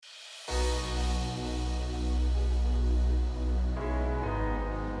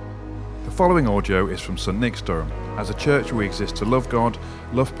following audio is from St Nick's, Durham. As a church, we exist to love God,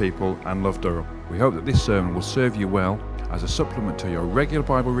 love people and love Durham. We hope that this sermon will serve you well as a supplement to your regular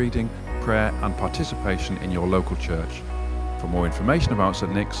Bible reading, prayer and participation in your local church. For more information about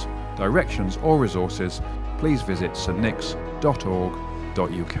St Nick's, directions or resources, please visit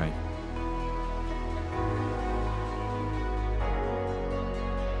stnicks.org.uk.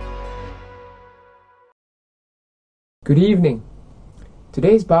 Good evening.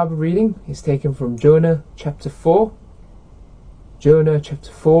 Today's Bible reading is taken from Jonah chapter 4. Jonah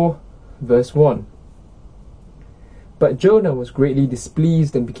chapter 4, verse 1. But Jonah was greatly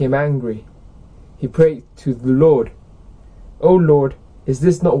displeased and became angry. He prayed to the Lord, "O Lord, is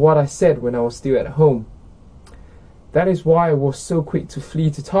this not what I said when I was still at home? That is why I was so quick to flee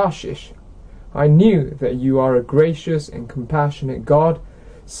to Tarshish. I knew that you are a gracious and compassionate God,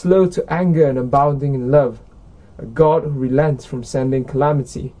 slow to anger and abounding in love, a God who relents from sending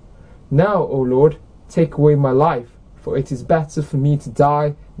calamity. Now, O Lord, take away my life, for it is better for me to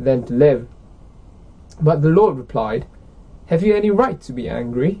die than to live." But the Lord replied, "Have you any right to be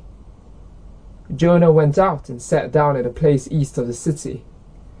angry?" Jonah went out and sat down at a place east of the city.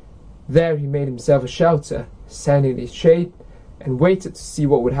 There he made himself a shelter, sat in its shade, and waited to see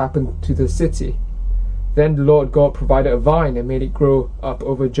what would happen to the city. Then the Lord God provided a vine and made it grow up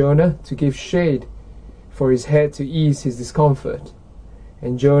over Jonah to give shade for his head to ease his discomfort.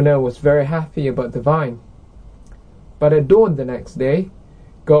 And Jonah was very happy about the vine. But at dawn the next day,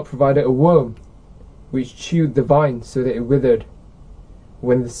 God provided a worm, which chewed the vine so that it withered.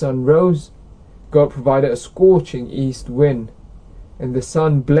 When the sun rose, God provided a scorching east wind, and the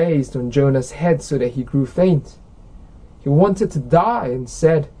sun blazed on Jonah's head so that he grew faint. He wanted to die and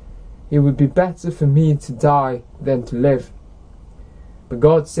said, "It would be better for me to die than to live." But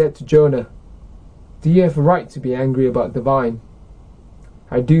God said to Jonah, "Do you have a right to be angry about the vine?"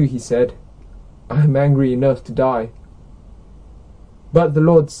 "I do," he said. "I am angry enough to die." But the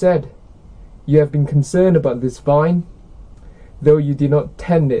Lord said, "You have been concerned about this vine, though you did not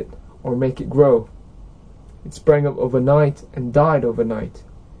tend it or make it grow. It sprang up overnight and died overnight.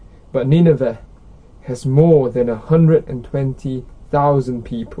 But Nineveh has more than 120,000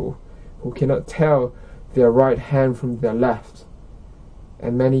 people who cannot tell their right hand from their left,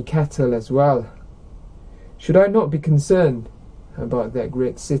 and many cattle as well. Should I not be concerned about that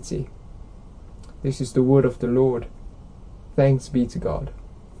great city?" This is the word of the Lord. Thanks be to God.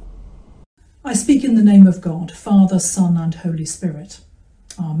 I speak in the name of God, Father, Son and Holy Spirit.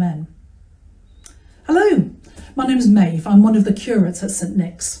 Amen. Hello, my name is Maeve. I'm one of the curates at St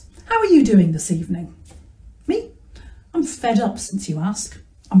Nick's. How are you doing this evening? Me? I'm fed up, since you ask.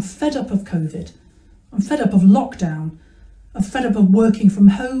 I'm fed up of COVID. I'm fed up of lockdown. I'm fed up of working from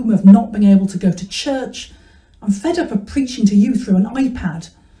home, of not being able to go to church. I'm fed up of preaching to you through an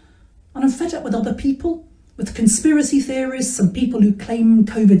iPad. And I'm fed up with other people, with conspiracy theorists and people who claim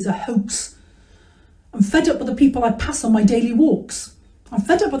COVID's a hoax. I'm fed up with the people I pass on my daily walks. I'm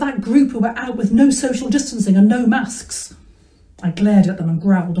fed up with that group who were out with no social distancing and no masks. I glared at them and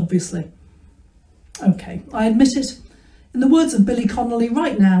growled, obviously. OK, I admit it. In the words of Billy Connolly,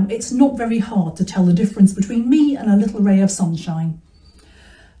 right now, it's not very hard to tell the difference between me and a little ray of sunshine.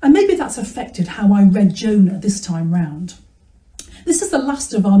 And maybe that's affected how I read Jonah this time round. This is the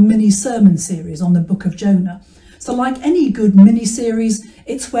last of our mini-sermon series on the book of Jonah. So like any good mini-series,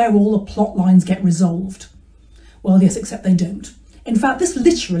 it's where all the plot lines get resolved. Well, yes, except they don't. In fact, this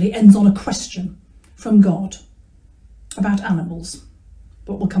literally ends on a question from God about animals.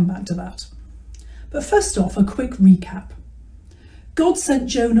 But we'll come back to that. But first off, a quick recap. God sent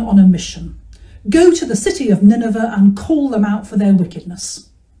Jonah on a mission. Go to the city of Nineveh and call them out for their wickedness.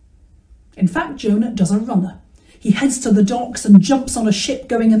 In fact, Jonah does a runner. He heads to the docks and jumps on a ship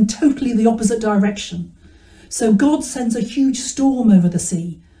going in totally the opposite direction. So God sends a huge storm over the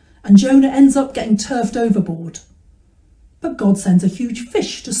sea, and Jonah ends up getting turfed overboard. But God sends a huge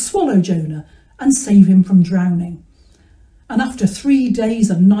fish to swallow Jonah and save him from drowning. And after 3 days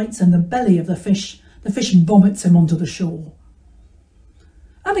and nights in the belly of the fish vomits him onto the shore.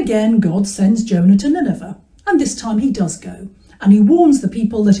 And again, God sends Jonah to Nineveh, and this time he does go. And he warns the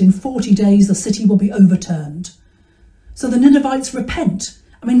people that in 40 days the city will be overturned. So the Ninevites repent.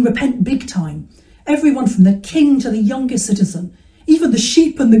 Repent big time. Everyone from the king to the youngest citizen. Even the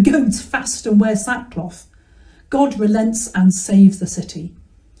sheep and the goats fast and wear sackcloth. God relents and saves the city.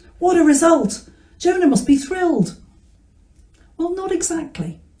 What a result! Jonah must be thrilled. Well, not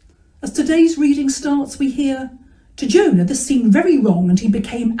exactly. As today's reading starts, we hear, "To Jonah this seemed very wrong and he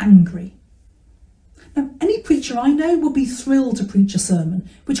became angry." Now, any preacher I know will be thrilled to preach a sermon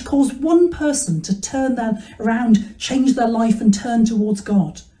which caused one person to turn around, change their life and turn towards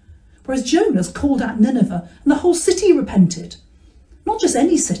God. whereas Jonah's called out Nineveh and the whole city repented. Not just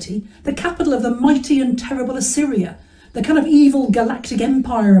any city, the capital of the mighty and terrible Assyria, the kind of evil galactic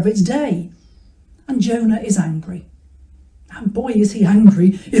empire of its day. And Jonah is angry. And boy, is he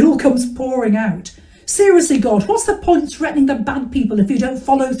angry. It all comes pouring out. Seriously, God, what's the point threatening the bad people if you don't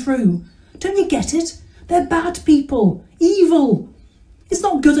follow through? Don't you get it? They're bad people, evil. It's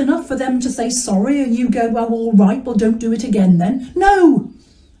not good enough for them to say sorry and you go, well, all right, well, don't do it again then. No.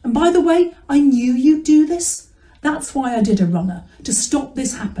 And by the way, I knew you'd do this. That's why I did a runner, to stop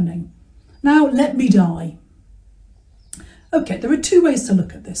this happening. Now let me die. Okay, there are two ways to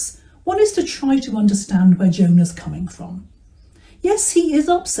look at this. One is to try to understand where Jonah's coming from. Yes, he is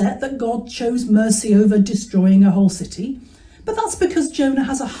upset that God chose mercy over destroying a whole city, but that's because Jonah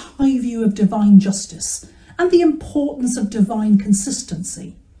has a high view of divine justice and the importance of divine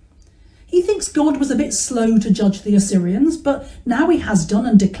consistency. He thinks God was a bit slow to judge the Assyrians, but now he has done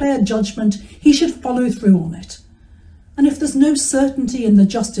and declared judgment, he should follow through on it. And if there's no certainty in the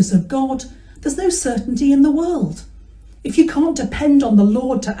justice of God, there's no certainty in the world. If you can't depend on the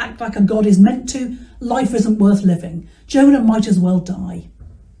Lord to act like a God is meant to, life isn't worth living. Jonah might as well die.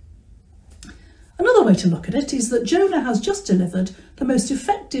 Another way to look at it is that Jonah has just delivered the most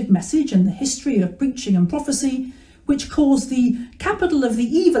effective message in the history of preaching and prophecy, which caused the capital of the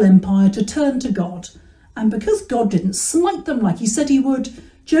evil empire to turn to God. And because God didn't smite them like he said he would,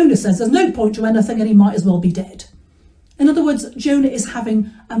 Jonah says there's no point to anything and he might as well be dead. In other words, Jonah is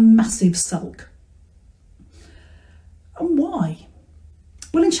having a massive sulk. And why?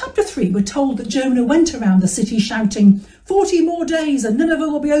 Well, in chapter 3, we're told that Jonah went around the city shouting, 40 more days and Nineveh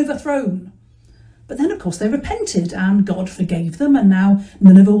will be overthrown. But then, of course, they repented and God forgave them and now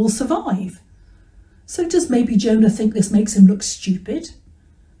Nineveh will survive. So does maybe Jonah think this makes him look stupid?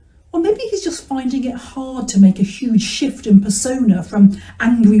 Or maybe he's just finding it hard to make a huge shift in persona from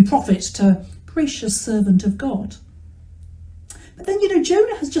angry prophet to gracious servant of God. But then,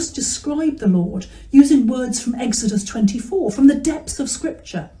 Jonah has just described the Lord using words from Exodus 24, from the depths of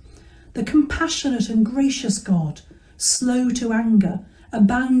Scripture. The compassionate and gracious God, slow to anger,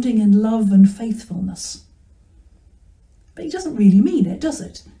 abounding in love and faithfulness. But he doesn't really mean it, does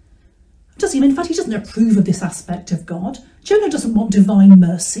it? Does he? In fact, he doesn't approve of this aspect of God. Jonah doesn't want divine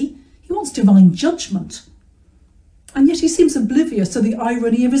mercy. He wants divine judgment. And yet he seems oblivious to the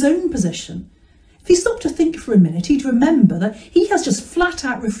irony of his own position. If he stopped to think for a minute, he'd remember that he has just flat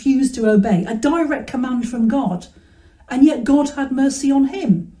out refused to obey a direct command from God, and yet God had mercy on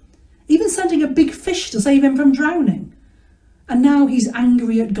him, even sending a big fish to save him from drowning. And now he's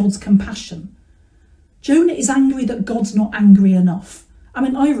angry at God's compassion. Jonah is angry that God's not angry enough. I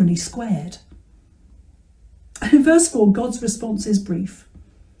mean, irony squared. And in verse 4, God's response is brief.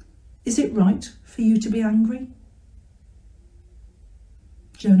 Is it right for you to be angry?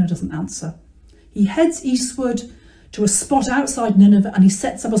 Jonah doesn't answer. He heads eastward to a spot outside Nineveh and he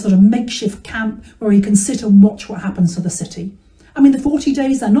sets up a sort of makeshift camp where he can sit and watch what happens to the city. I mean, the 40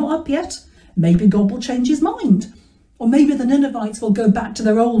 days, they're not up yet. Maybe God will change his mind. Or maybe the Ninevites will go back to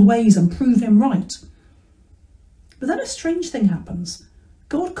their old ways and prove him right. But then a strange thing happens.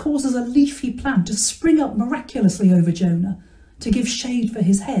 God causes a leafy plant to spring up miraculously over Jonah to give shade for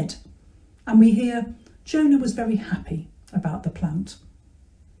his head. And we hear Jonah was very happy about the plant.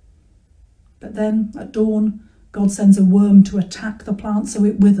 But then at dawn, God sends a worm to attack the plant so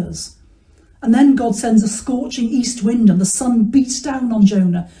it withers. And then God sends a scorching east wind and the sun beats down on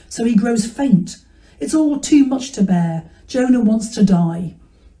Jonah so he grows faint. It's all too much to bear. Jonah wants to die.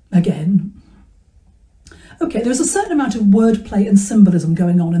 Again. Okay, there's a certain amount of wordplay and symbolism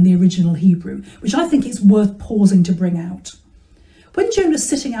going on in the original Hebrew, which I think it's worth pausing to bring out. When Jonah's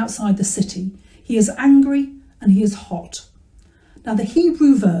sitting outside the city, he is angry and he is hot. Now, the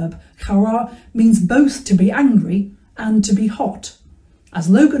Hebrew verb chara means both to be angry and to be hot. As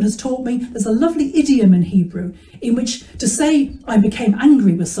Logan has taught me, there's a lovely idiom in Hebrew in which to say I became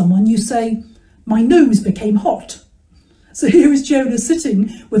angry with someone, you say, my nose became hot. So here is Jonah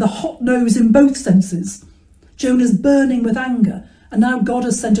sitting with a hot nose in both senses. Jonah's burning with anger, and now God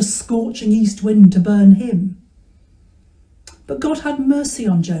has sent a scorching east wind to burn him. But God had mercy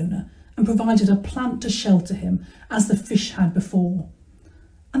on Jonah and provided a plant to shelter him, as the fish had before.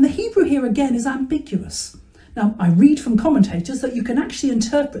 And the Hebrew here again is ambiguous. Now, I read from commentators that you can actually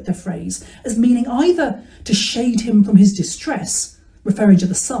interpret the phrase as meaning either to shade him from his distress, referring to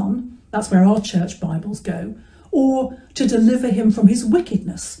the sun, that's where our church Bibles go, or to deliver him from his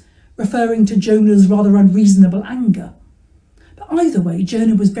wickedness, referring to Jonah's rather unreasonable anger. But either way,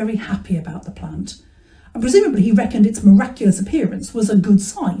 Jonah was very happy about the plant, and presumably he reckoned its miraculous appearance was a good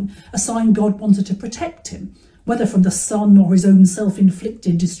sign, a sign God wanted to protect him, whether from the sun or his own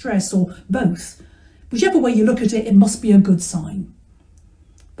self-inflicted distress or both. Whichever way you look at it, it must be a good sign.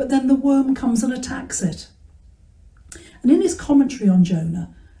 But then the worm comes and attacks it. And in his commentary on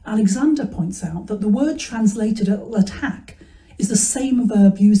Jonah, Alexander points out that the word translated attack is the same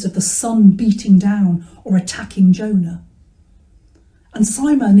verb used of the sun beating down or attacking Jonah. And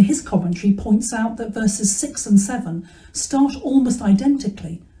Simon, in his commentary, points out that verses 6 and 7 start almost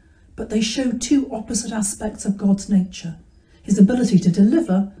identically, but they show two opposite aspects of God's nature, his ability to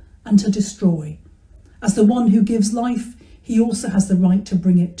deliver and to destroy. As the one who gives life, he also has the right to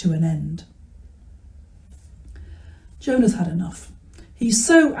bring it to an end. Jonah's had enough. He's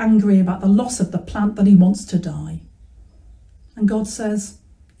so angry about the loss of the plant that he wants to die. And God says,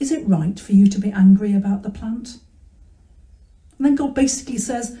 is it right for you to be angry about the plant? And then God basically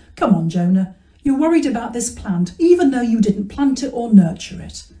says, come on, Jonah, you're worried about this plant, even though you didn't plant it or nurture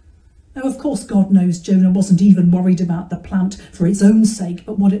it. Now, of course, God knows Jonah wasn't even worried about the plant for its own sake,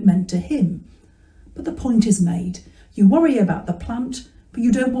 but what it meant to him. But the point is made. You worry about the plant, but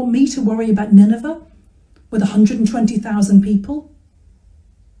you don't want me to worry about Nineveh with 120,000 people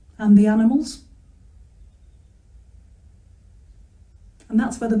and the animals. And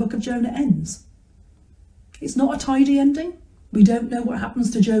that's where the book of Jonah ends. It's not a tidy ending. We don't know what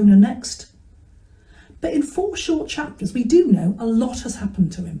happens to Jonah next. But in 4 short chapters, we do know a lot has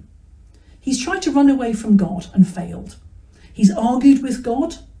happened to him. He's tried to run away from God and failed. He's argued with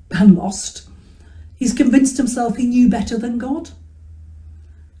God and lost. He's convinced himself he knew better than God.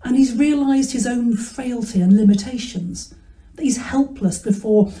 And he's realised his own frailty and limitations, that he's helpless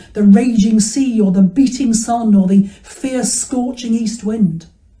before the raging sea or the beating sun or the fierce scorching east wind.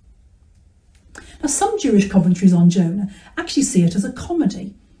 Now, some Jewish commentaries on Jonah actually see it as a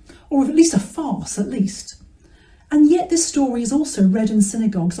comedy, or at least a farce at least. And yet this story is also read in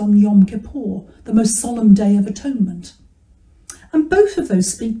synagogues on Yom Kippur, the most solemn day of atonement. And both of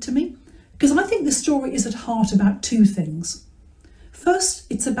those speak to me, because I think this story is at heart about 2 things. First,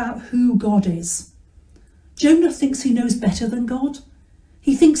 it's about who God is. Jonah thinks he knows better than God.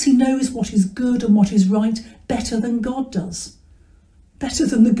 He thinks he knows what is good and what is right better than God does. Better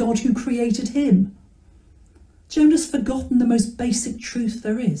than the God who created him. Jonah's forgotten the most basic truth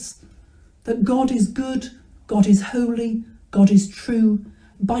there is, that God is good, God is holy, God is true.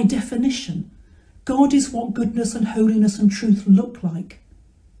 By definition, God is what goodness and holiness and truth look like.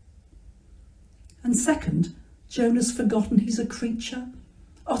 And second, Jonah's forgotten he's a creature,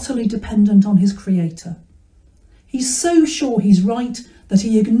 utterly dependent on his creator. He's so sure he's right that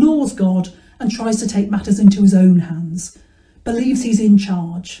he ignores God and tries to take matters into his own hands, believes he's in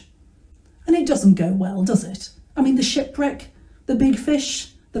charge. And it doesn't go well, does it? I mean, the shipwreck, the big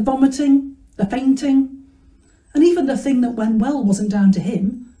fish, the vomiting, the fainting, and even the thing that went well wasn't down to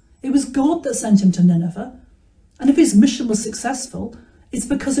him. It was God that sent him to Nineveh. And if his mission was successful, it's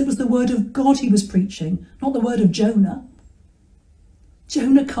because it was the word of God he was preaching, not the word of Jonah.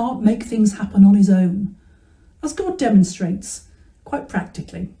 Jonah can't make things happen on his own, as God demonstrates, quite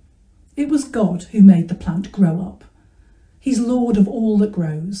practically. It was God who made the plant grow up. He's Lord of all that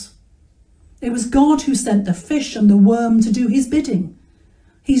grows. It was God who sent the fish and the worm to do his bidding.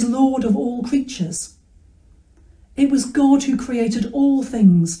 He's Lord of all creatures. It was God who created all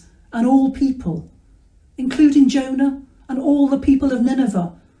things and all people, including Jonah and all the people of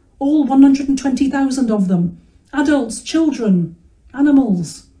Nineveh, all 120,000 of them, adults, children,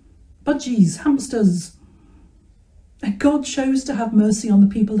 animals, budgies, hamsters. And God chose to have mercy on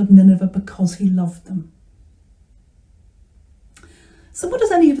the people of Nineveh because he loved them. So what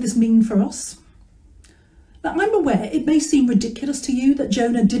does any of this mean for us? Now, I'm aware it may seem ridiculous to you that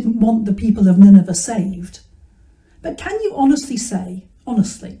Jonah didn't want the people of Nineveh saved. But can you honestly say,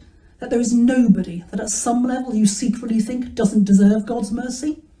 that there is nobody that at some level you secretly think doesn't deserve God's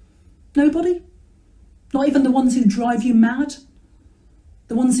mercy? Nobody? Not even the ones who drive you mad?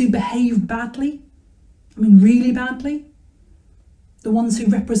 The ones who behave badly? I mean, really badly? The ones who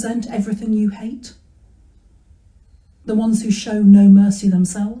represent everything you hate? The ones who show no mercy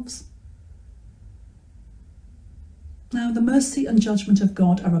themselves? Now, the mercy and judgment of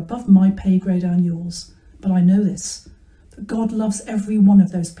God are above my pay grade and yours, but I know this, that God loves every one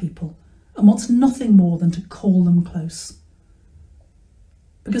of those people and wants nothing more than to call them close.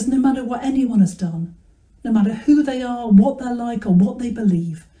 Because no matter what anyone has done, no matter who they are, what they're like, or what they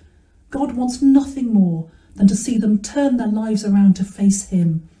believe, God wants nothing more than to see them turn their lives around to face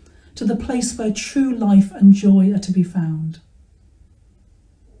him, to the place where true life and joy are to be found.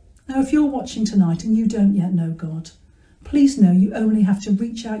 Now, if you're watching tonight and you don't yet know God, please know you only have to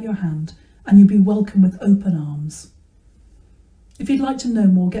reach out your hand and you'll be welcomed with open arms. If you'd like to know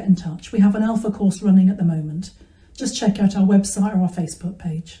more, get in touch. We have an Alpha course running at the moment. Just check out our website or our Facebook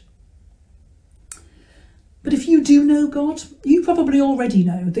page. But if you do know God, you probably already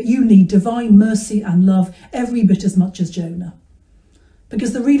know that you need divine mercy and love every bit as much as Jonah.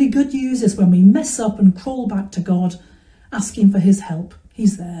 Because the really good news is when we mess up and crawl back to God, asking for his help,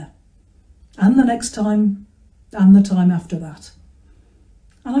 he's there. And the next time, and the time after that.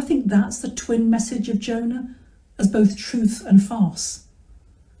 And I think that's the twin message of Jonah, as both truth and farce.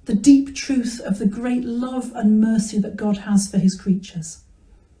 The deep truth of the great love and mercy that God has for his creatures.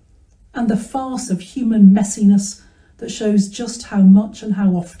 And the farce of human messiness that shows just how much and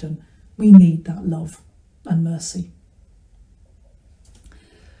how often we need that love and mercy.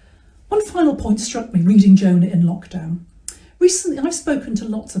 One final point struck me reading Jonah in lockdown. Recently, I've spoken to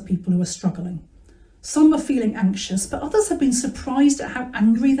lots of people who are struggling. Some are feeling anxious, but others have been surprised at how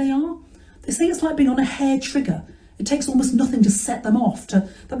angry they are. They say it's like being on a hair trigger. It takes almost nothing to set them off, that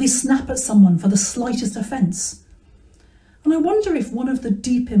they snap at someone for the slightest offence. And I wonder if one of the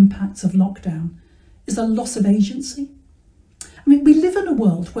deep impacts of lockdown is a loss of agency. I mean, we live in a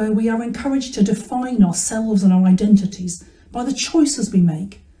world where we are encouraged to define ourselves and our identities by the choices we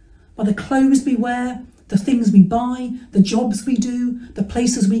make, by the clothes we wear, the things we buy, the jobs we do, the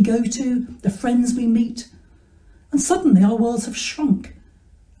places we go to, the friends we meet. And suddenly our worlds have shrunk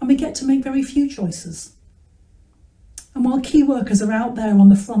and we get to make very few choices. And while key workers are out there on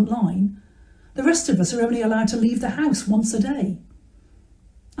the front line, the rest of us are only allowed to leave the house once a day.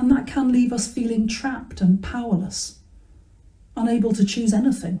 And that can leave us feeling trapped and powerless, unable to choose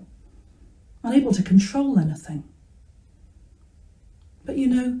anything, unable to control anything. But you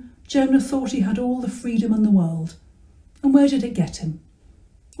know, Jonah thought he had all the freedom in the world. And where did it get him?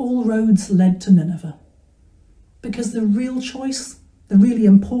 All roads led to Nineveh. Because the real choice, the really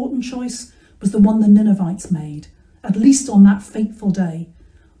important choice, was the one the Ninevites made, at least on that fateful day,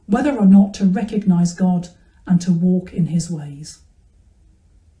 whether or not to recognise God and to walk in his ways.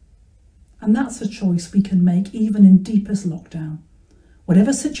 And that's a choice we can make even in deepest lockdown.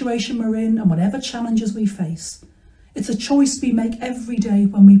 Whatever situation we're in and whatever challenges we face, it's a choice we make every day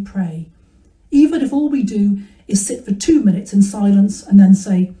when we pray, even if all we do is sit for 2 minutes in silence and then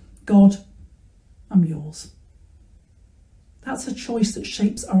say, God, I'm yours. That's a choice that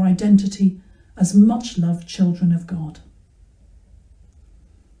shapes our identity as much-loved children of God.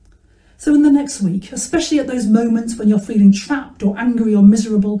 So in the next week, especially at those moments when you're feeling trapped or angry or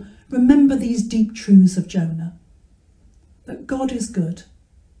miserable, remember these deep truths of Jonah. That God is good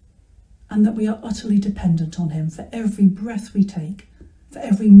and that we are utterly dependent on him for every breath we take, for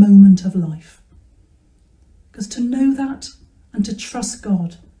every moment of life. Because to know that and to trust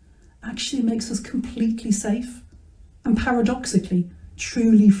God actually makes us completely safe and paradoxically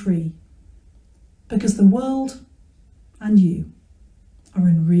truly free. Because the world and you are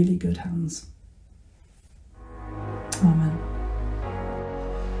in really good hands. Amen.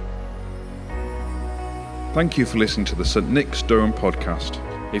 Thank you for listening to the St Nick's Durham podcast.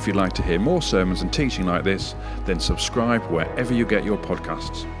 If you'd like to hear more sermons and teaching like this, then subscribe wherever you get your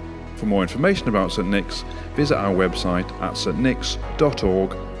podcasts. For more information about St Nick's, visit our website at stnicks.org.uk.